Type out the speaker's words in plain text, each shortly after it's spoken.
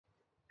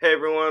Hey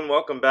everyone,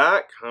 welcome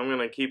back. I'm going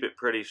to keep it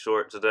pretty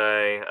short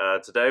today.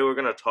 Today we're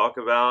going to talk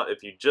about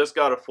if you just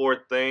got a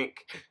Ford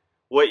Think,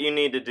 what you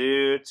need to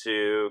do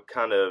to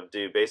kind of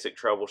do basic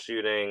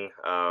troubleshooting,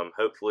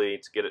 hopefully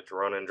to get it to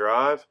run and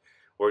drive.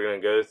 We're going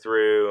to go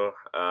through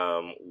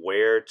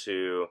where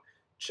to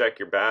check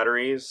your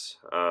batteries,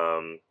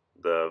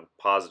 the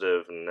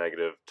positive and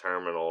negative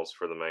terminals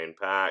for the main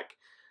pack,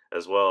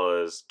 as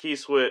well as key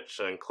switch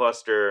and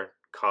cluster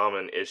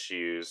common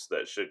issues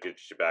that should get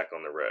you back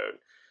on the road.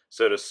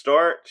 So to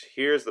start,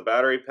 here's the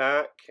battery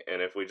pack, and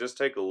if we just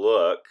take a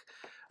look,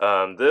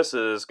 this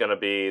is going to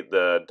be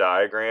the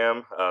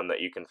diagram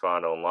that you can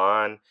find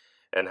online,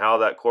 and how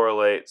that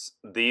correlates.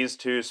 These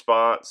two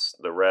spots,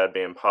 the red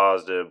being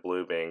positive,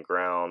 blue being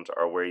ground,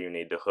 are where you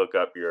need to hook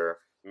up your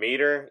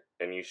meter,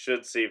 and you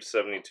should see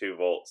 72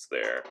 volts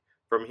there.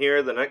 From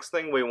here, the next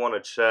thing we want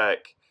to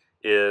check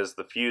is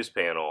the fuse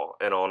panel,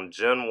 and on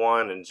Gen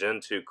 1 and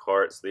Gen 2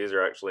 carts, these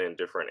are actually in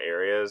different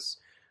areas.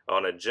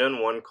 On a Gen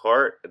 1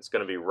 cart, it's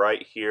going to be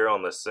right here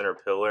on the center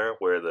pillar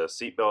where the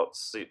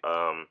seatbelts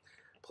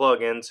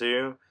plug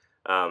into.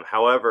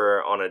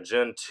 However, on a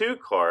Gen 2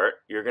 cart,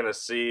 you're going to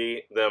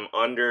see them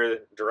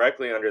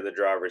directly under the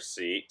driver's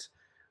seat,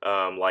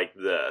 like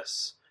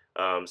this.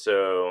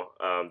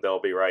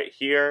 They'll be right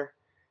here.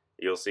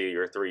 You'll see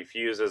your three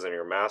fuses and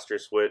your master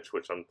switch,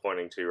 which I'm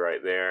pointing to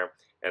right there.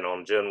 And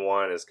on Gen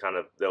 1 is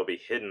they'll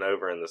be hidden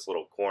over in this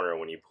little corner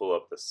when you pull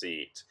up the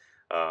seat.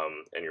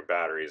 And your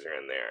batteries are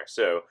in there.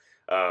 So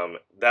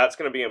that's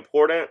going to be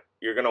important.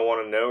 You're going to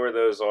want to know where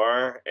those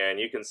are, and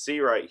you can see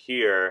right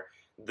here,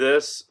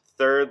 this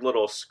third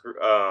little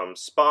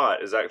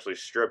spot is actually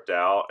stripped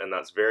out, and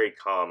that's very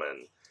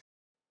common.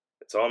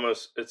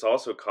 It's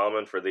also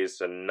common for these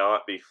to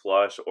not be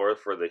flush or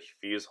for the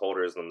fuse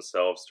holders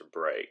themselves to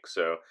break.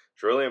 So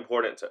it's really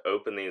important to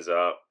open these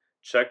up,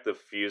 check the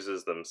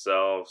fuses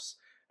themselves,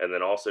 and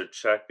then also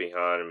check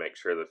behind and make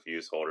sure the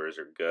fuse holders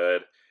are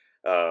good.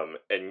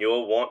 And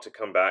you'll want to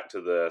come back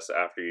to this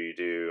after you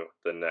do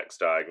the next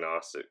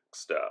diagnostic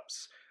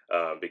steps,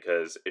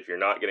 because if you're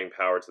not getting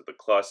power to the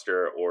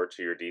cluster or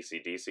to your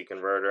DC-DC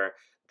converter,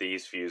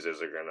 these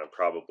fuses are going to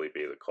probably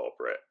be the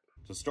culprit.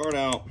 To start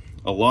out,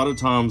 a lot of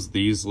times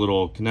these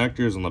little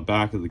connectors on the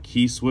back of the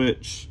key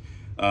switch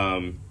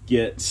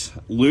get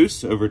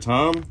loose over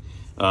time.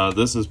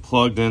 This is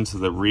plugged into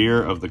the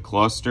rear of the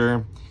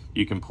cluster.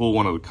 You can pull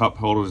one of the cup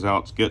holders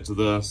out to get to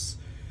this.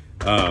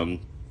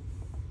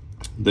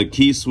 The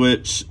key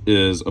switch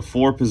is a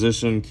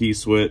 4-position key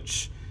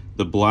switch.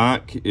 The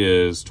black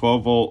is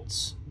 12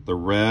 volts. The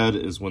red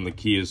is when the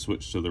key is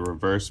switched to the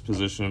reverse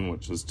position,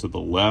 which is to the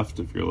left.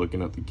 If you're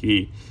looking at the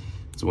key,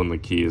 it's when the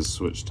key is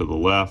switched to the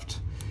left.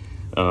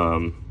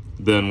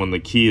 Then when the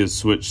key is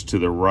switched to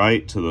the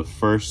right, to the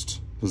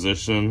first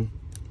position,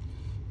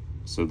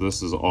 so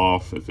this is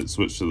off. If it's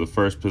switched to the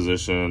first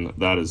position,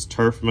 that is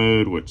turf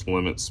mode, which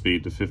limits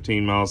speed to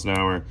 15 miles an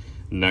hour.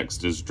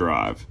 Next is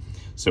drive.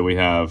 So we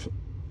have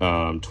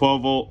 12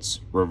 volts,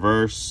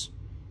 reverse,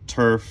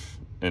 turf,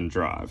 and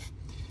drive.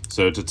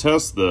 So to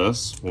test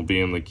this, we'll be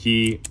in the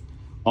key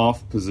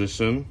off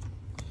position.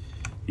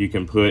 You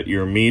can put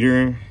your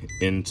meter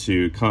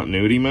into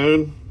continuity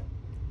mode.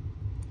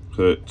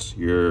 Put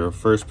your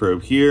first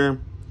probe here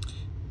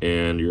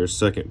and your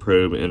second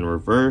probe in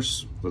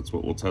reverse. That's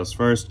what we'll test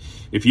first.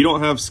 If you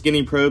don't have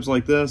skinny probes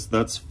like this,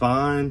 that's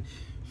fine.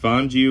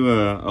 Find you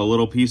a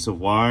little piece of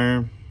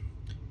wire,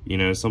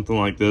 something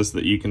like this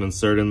that you can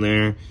insert in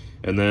there,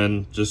 and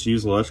then just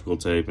use electrical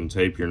tape and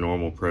tape your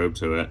normal probe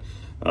to it.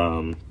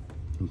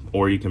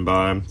 Or you can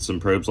buy some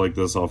probes like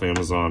this off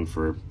Amazon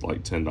for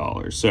like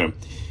 $10. So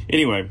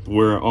anyway,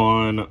 we're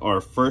on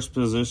our first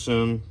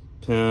position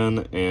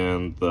pin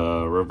and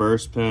the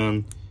reverse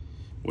pin.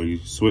 We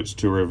switch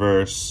to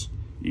reverse.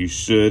 You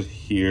should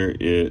hear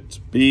it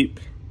beep.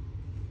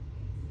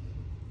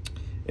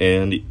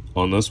 And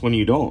on this one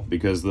you don't,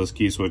 because this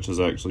key switch is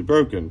actually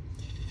broken.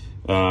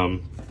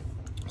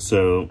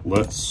 So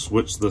let's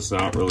switch this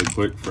out really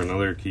quick for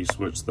another key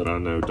switch that I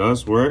know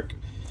does work.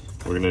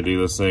 We're going to do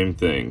the same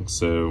thing.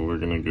 So we're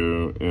going to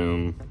go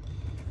in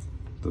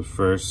the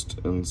first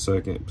and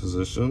second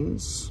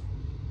positions.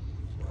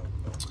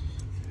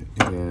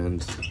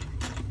 And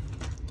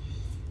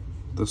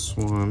this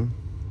one,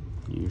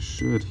 you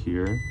should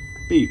hear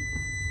beep.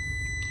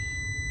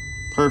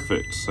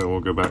 Perfect. So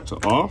we'll go back to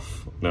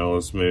off. Now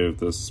let's move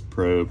this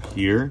probe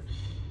here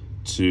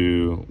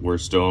to, we're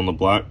still on the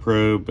black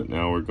probe, but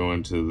now we're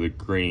going to the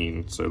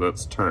green, so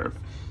that's turf.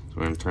 So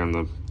we're going to turn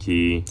the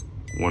key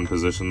one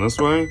position this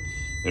way,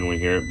 and we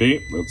hear it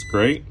beep. That's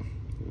great.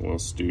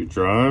 Let's do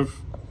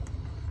drive,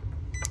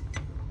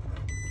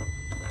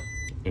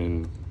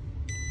 and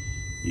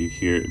you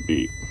hear it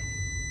beep.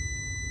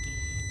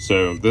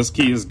 So this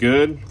key is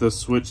good, this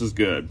switch is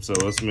good. So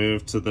let's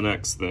move to the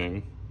next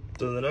thing.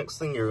 So the next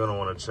thing you're going to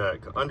want to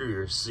check under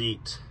your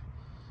seat,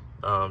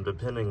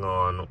 depending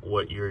on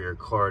what year your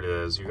cart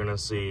is, you're going to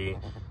see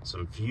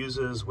some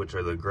fuses, which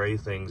are the gray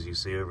things you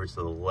see over to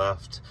the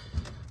left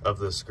of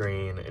the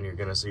screen, and you're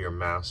gonna see your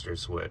master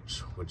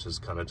switch, which is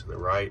kind of to the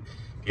right.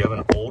 If you have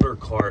an older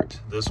cart,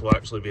 this will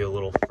actually be a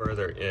little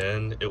further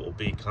in. It will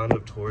be kind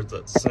of towards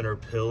that center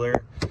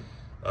pillar,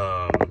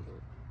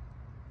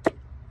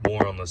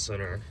 more on the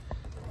center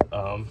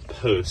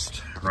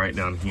post right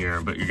down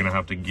here, but you're gonna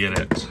have to get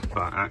it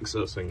by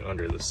accessing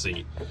under the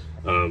seat.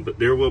 But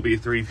there will be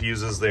 3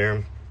 fuses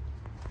there.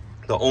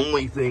 The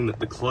only thing that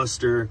the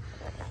cluster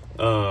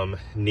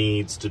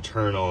needs to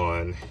turn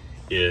on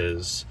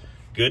is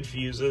good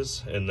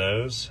fuses in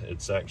those.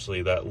 It's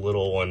actually that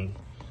little one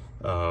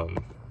that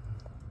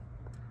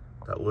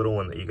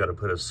you got to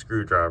put a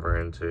screwdriver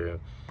into,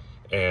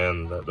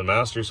 and the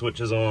master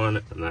switch is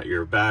on, and that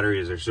your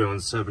batteries are showing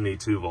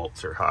 72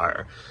 volts or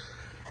higher.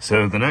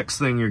 So the next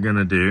thing you're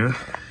gonna do,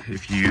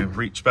 if you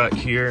reach back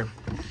here,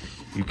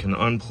 you can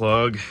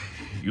unplug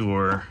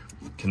your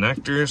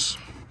connectors.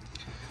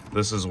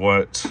 This is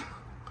what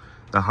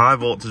the high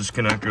voltage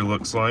connector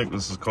looks like.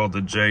 This is called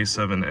the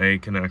J7A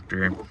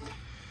connector.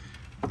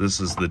 This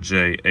is the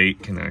J8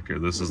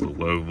 connector. This is the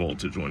low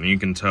voltage one. You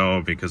can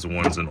tell because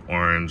one's in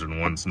orange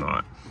and one's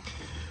not.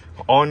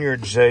 On your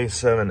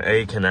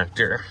J7A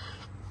connector,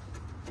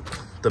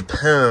 the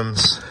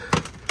pins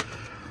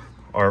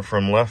are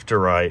from left to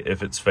right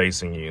if it's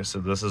facing you. So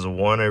this is a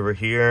 1 over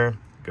here,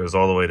 goes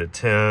all the way to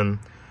 10,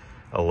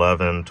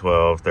 11,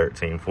 12,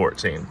 13,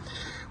 14.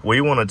 We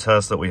want to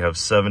test that we have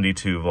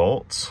 72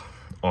 volts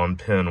on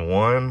pin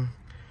 1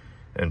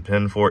 and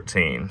pin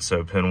 14.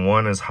 So pin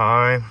 1 is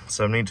high,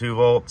 72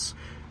 volts,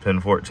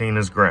 pin 14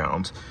 is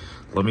ground.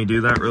 Let me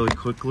do that really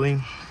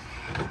quickly.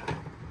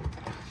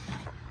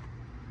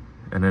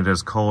 And it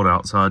is cold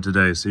outside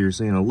today, so you're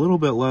seeing a little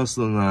bit less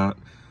than that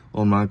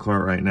on my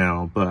cart right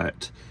now,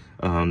 but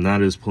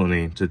that is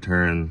plenty to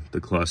turn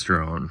the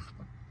cluster on.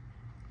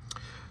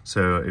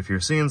 So if you're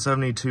seeing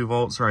 72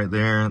 volts right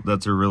there,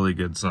 that's a really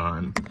good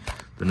sign.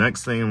 The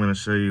next thing I'm going to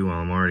show you while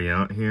I'm already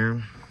out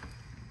here,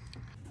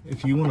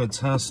 if you want to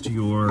test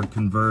your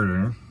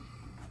converter,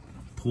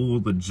 pull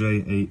the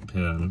J8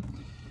 pin,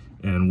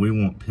 and we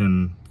want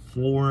pin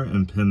 4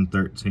 and pin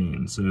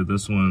 13. So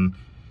this one,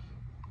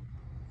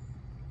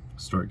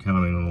 start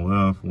counting on the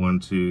left, 1,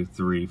 2,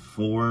 3,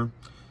 4,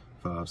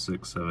 5,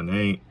 6, 7,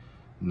 8,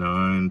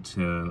 9,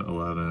 10,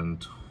 11,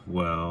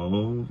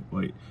 12,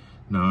 wait,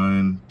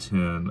 9,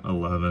 10,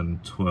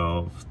 11,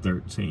 12,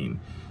 13.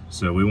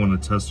 So we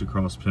want to test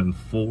across pin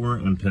 4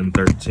 and pin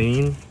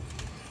 13.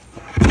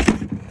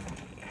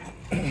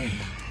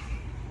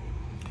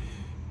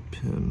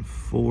 Pin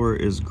 4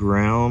 is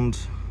ground.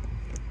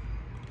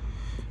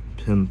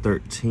 Pin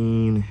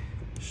 13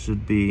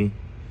 should be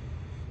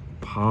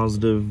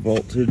positive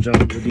voltage on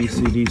the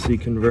DC-DC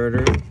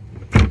converter.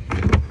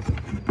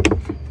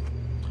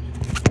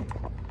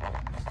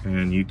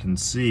 And you can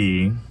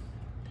see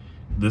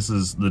this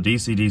is the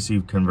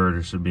DC-DC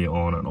converter should be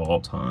on at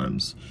all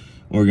times.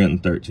 We're getting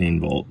 13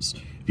 volts.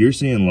 If you're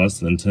seeing less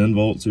than 10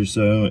 volts or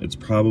so, it's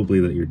probably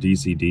that your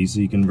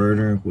DC-DC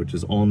converter, which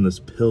is on this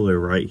pillar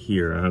right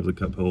here, I have the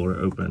cup holder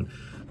open,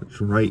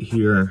 it's right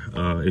here.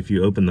 If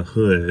you open the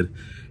hood,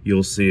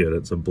 you'll see it.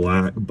 It's a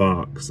black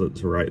box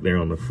that's right there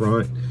on the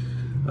front.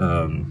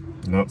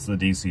 And that's the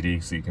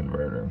DC-DC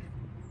converter.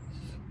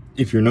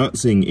 If you're not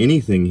seeing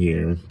anything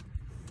here,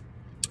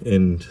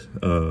 and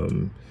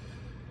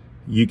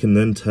you can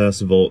then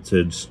test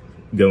voltage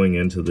going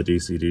into the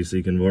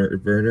DC-DC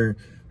converter.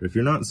 But if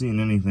you're not seeing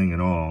anything at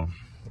all,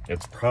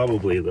 it's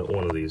probably that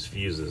one of these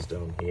fuses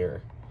down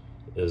here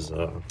is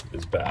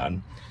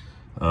bad.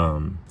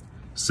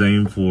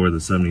 Same for the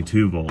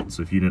 72 volts.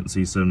 If you didn't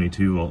see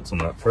 72 volts on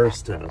that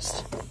first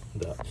test,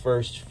 that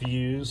first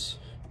fuse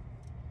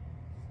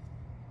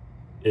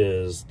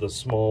is the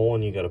small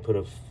one. You got to put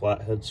a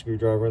flathead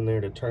screwdriver in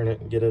there to turn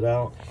it and get it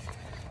out.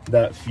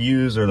 That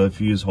fuse or the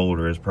fuse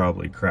holder is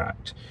probably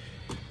cracked.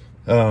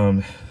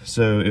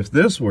 So if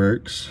this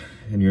works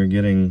and you're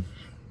getting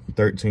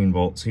 13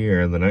 volts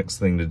here, the next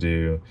thing to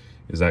do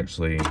is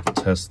actually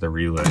test the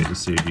relay to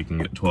see if you can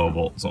get 12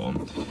 volts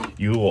on.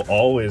 You will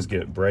always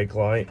get brake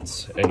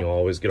lights and you'll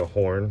always get a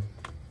horn.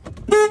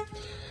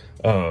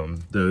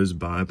 Those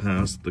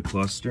bypass the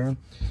cluster.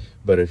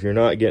 But if you're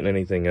not getting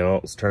anything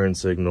else, turn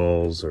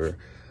signals or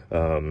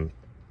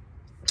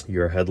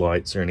your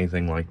headlights or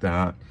anything like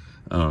that,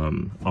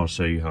 I'll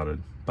show you how to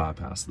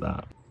bypass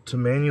that. To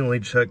manually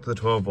check the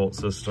 12 volt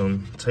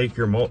system, take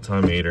your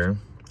multimeter,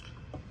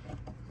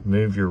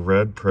 move your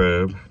red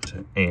probe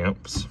to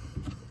amps,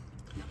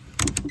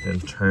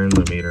 and turn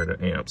the meter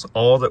to amps.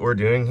 All that we're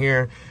doing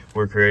here,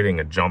 we're creating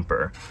a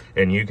jumper.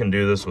 And you can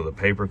do this with a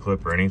paper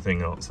clip or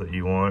anything else that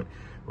you want.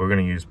 We're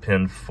gonna use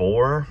pin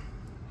 4,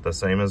 the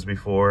same as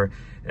before,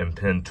 and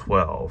pin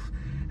 12.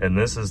 And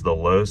this is the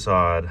low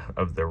side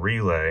of the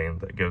relay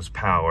that gives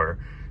power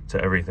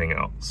to everything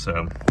else.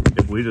 So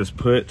if we just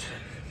put,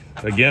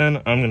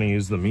 again, I'm gonna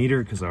use the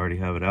meter because I already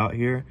have it out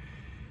here,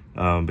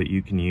 but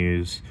you can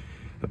use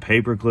a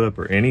paper clip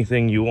or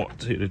anything you want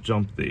to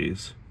jump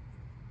these.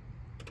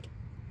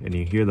 And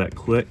you hear that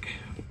click.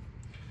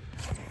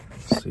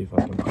 Let's see if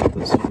I can put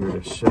this here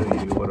to show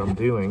you what I'm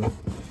doing.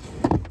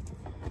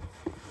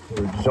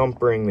 we're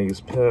jumpering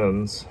these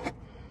pins.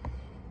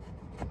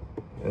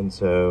 And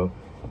so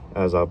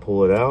as I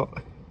pull it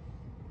out,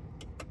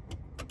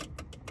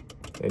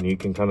 and you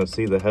can kind of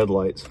see the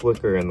headlights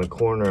flicker in the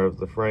corner of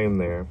the frame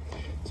there.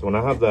 So when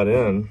I have that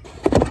in,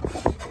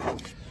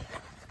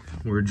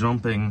 we're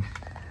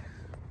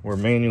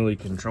manually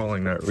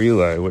controlling that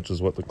relay, which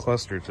is what the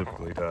cluster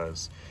typically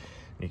does.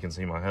 You can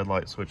see my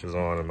headlight switch is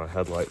on and my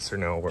headlights are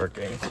now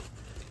working.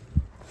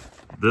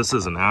 This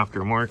is an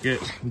aftermarket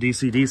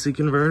DC-DC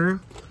converter,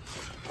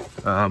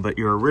 but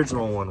your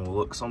original one will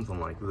look something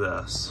like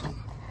this.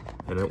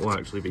 And it will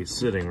actually be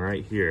sitting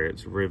right here.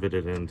 It's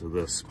riveted into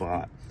this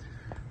spot.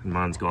 And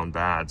mine's gone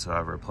bad, so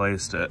I've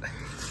replaced it.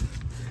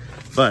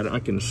 But I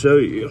can show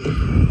you.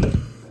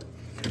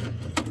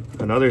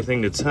 Another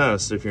thing to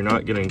test, if you're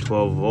not getting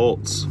 12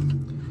 volts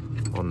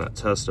on that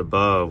test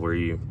above where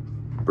you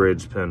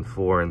bridge pin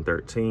 4 and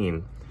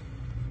 13,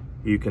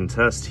 you can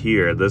test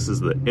here. This is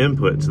the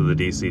input to the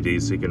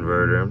DC-DC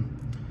converter.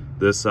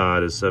 This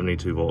side is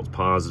 72 volts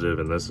positive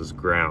and this is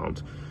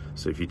ground.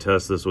 So if you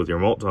test this with your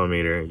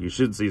multimeter, you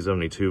should see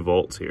 72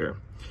 volts here.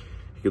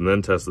 You can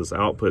then test this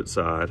output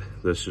side.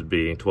 This should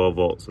be 12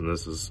 volts and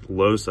this is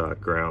low side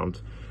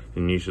ground.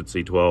 And you should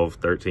see 12,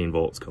 13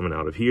 volts coming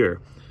out of here.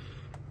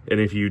 And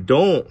if you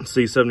don't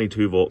see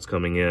 72 volts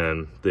coming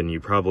in, then you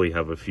probably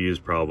have a fuse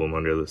problem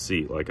under the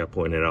seat, like I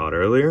pointed out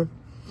earlier.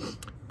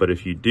 But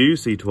if you do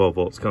see 12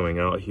 volts coming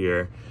out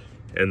here,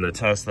 and the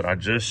test that I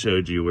just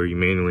showed you where you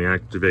manually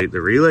activate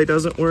the relay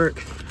doesn't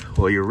work,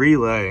 well, your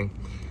relay,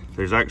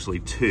 there's actually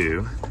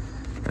two,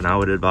 and I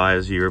would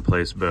advise you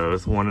replace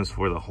both. One is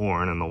for the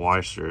horn and the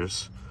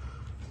washers,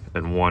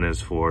 and one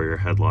is for your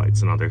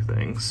headlights and other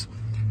things.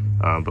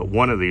 But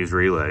one of these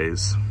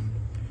relays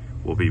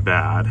will be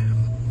bad.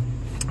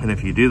 And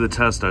if you do the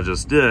test I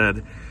just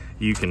did,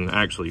 you can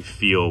actually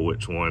feel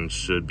which one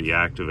should be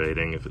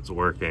activating if it's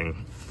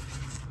working.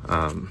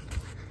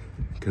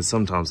 Because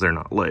sometimes they're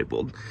not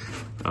labeled.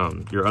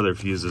 Your other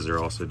fuses are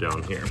also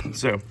down here.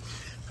 So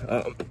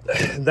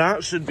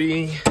that should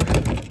be,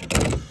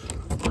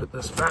 put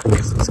this back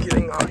because it's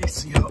getting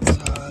icy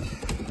outside.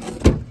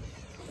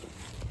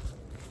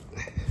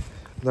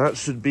 That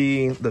should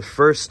be the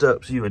first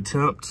steps you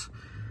attempt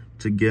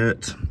to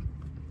get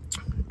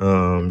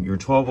your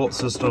 12 volt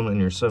system and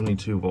your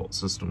 72 volt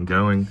system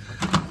going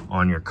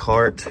on your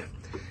cart.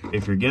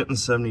 If you're getting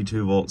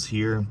 72 volts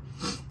here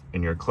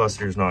and your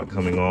cluster's not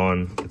coming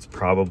on, it's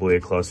probably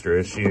a cluster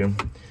issue.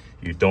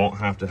 You don't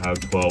have to have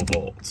 12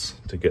 volts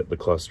to get the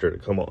cluster to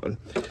come on.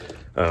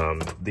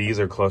 These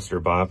are cluster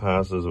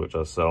bypasses, which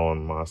I sell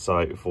on my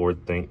site,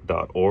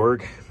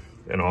 fordthink.org.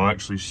 And I'll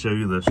actually show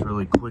you this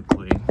really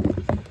quickly.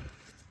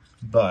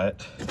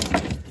 But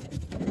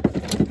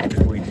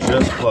if we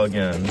just plug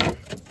in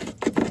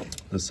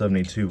the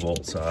 72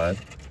 volt side,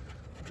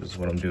 which is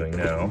what I'm doing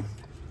now.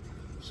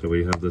 So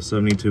we have the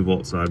 72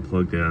 volt side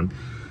plugged in.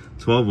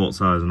 12 volt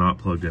side is not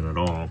plugged in at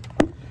all.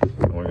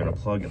 And we're gonna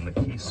plug in the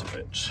key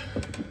switch.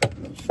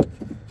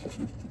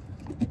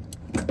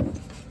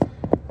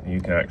 And you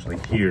can actually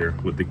hear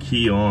with the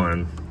key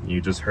on,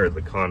 you just heard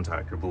the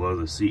contactor below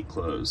the seat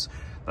close.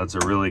 That's a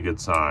really good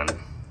sign.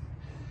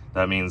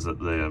 That means that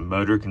the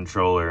motor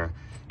controller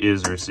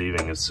is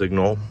receiving a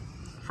signal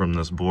from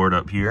this board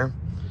up here.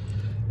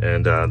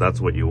 And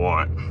that's what you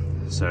want.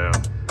 So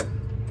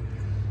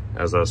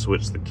as I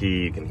switch the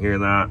key, you can hear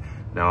that.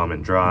 Now I'm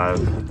in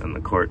drive and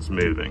the cart's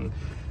moving.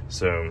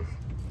 So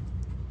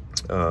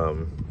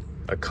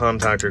a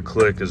contactor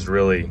click is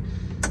really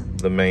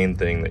the main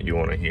thing that you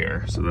want to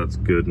hear. So that's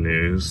good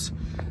news.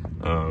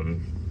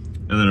 And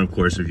then of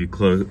course, if you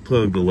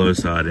plug the low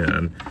side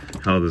in,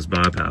 how this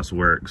bypass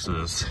works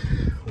is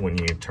when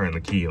you turn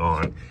the key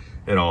on,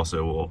 it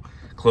also will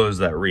close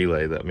that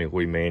relay that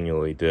we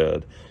manually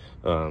did.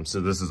 So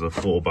this is a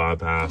full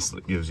bypass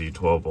that gives you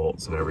 12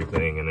 volts and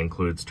everything, and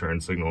includes turn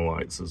signal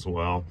lights as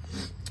well.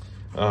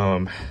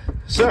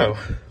 So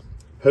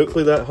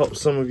hopefully that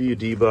helps some of you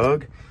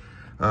debug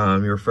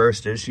your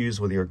first issues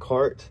with your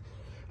cart.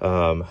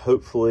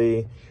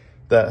 Hopefully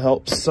that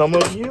helps some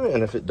of you,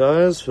 and if it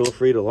does, feel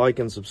free to like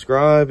and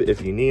subscribe.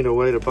 If you need a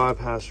way to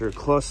bypass your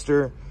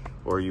cluster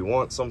or you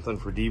want something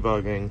for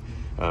debugging,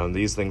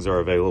 these things are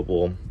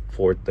available,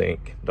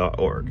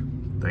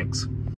 fordthink.org. Thanks.